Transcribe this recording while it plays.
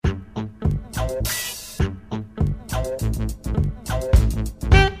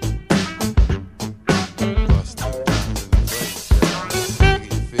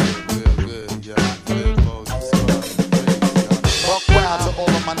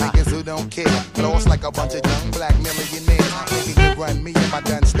Like a bunch of young black millionaires, making it run. Me and my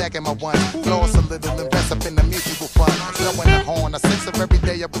done stacking my ones. Lost a little, invest up in the mutual fund. Blowing the horn, a sense of every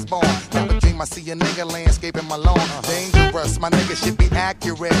day I was born. Never dream I see a nigga landscaping my lawn. Dangerous, my nigga should be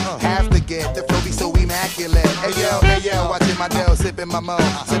accurate. Have to get the flow be so immaculate. Hey yo, watching my dough, sipping my mo,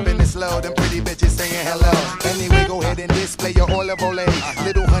 sipping it slow. Them pretty bitches saying hello. Anyway, go ahead and display your olive ole.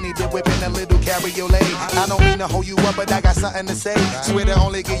 Little honey dip whipping a little cabriolet. I don't mean to hold you up, but I got something to say. Swear to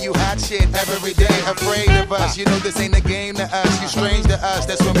only give you hot shit every day. Afraid of us, you know this ain't a game to us. You strange to us,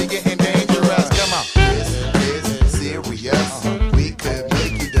 that's when we getting dangerous. Come on. This is serious. We could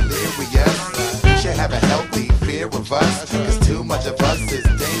make you delirious. You should have a healthy fear of us, cause too much of us is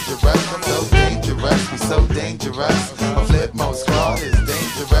dangerous. So dangerous, we so dangerous. My flip mode squad is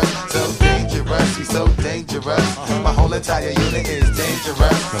dangerous. So dangerous, we so dangerous. My whole entire unit is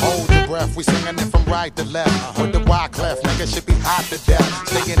dangerous. Hold your breath, we swinging it from right to left. With the wide clef, nigga should be hot to death.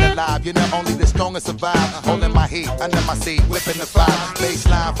 Staying alive, you know only the strongest survive. Holding my heat under my seat, whipping the fire.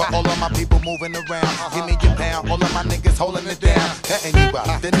 Baseline for all of my people moving around. Give me your pound, all of my niggas holding it down. Cutting you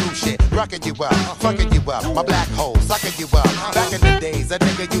up, the new shit, rocking you up, fucking you up. My black hole, sucking you up. Back in the days, a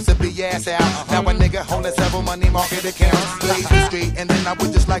nigga used to be ass out. Now a nigga holding several money market accounts. Blaze the street, and then I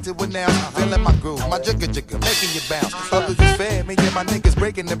would just like to announce. Feeling my groove, my jigga, making you bounce. Others is fed, me and my niggas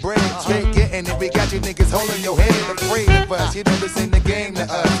breaking the bread. Straight getting it, we got you niggas holding your head. Afraid of us, you know this ain't the game to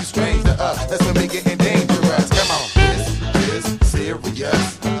us. You strange to us, that's when we getting dangerous. Come on. This is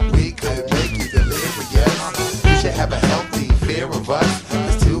serious. We could make you delirious. You should have a healthy fear of us,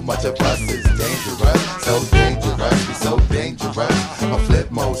 cause too much of us is dangerous. So dangerous, we so dangerous. My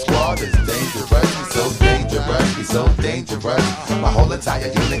flip mode squad is dangerous. We so dangerous, we so dangerous. My whole entire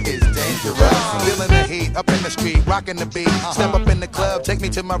unit is dangerous. Feeling the heat up in the street, rocking the beat. Step up in the club, take me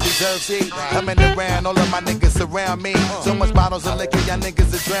to my reserve seat. Coming around, all of my niggas surround me. So much bottles of liquor, y'all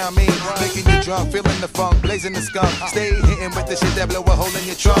niggas will drown me. Making you drunk, feeling the funk, blazing the skunk. Stay hitting with the shit that blow a hole in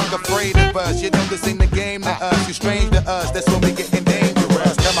your trunk. Afraid of us, you know this ain't the game to us. You strange to us, that's when we getting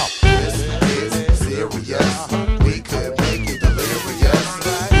dangerous. Come on. This is serious.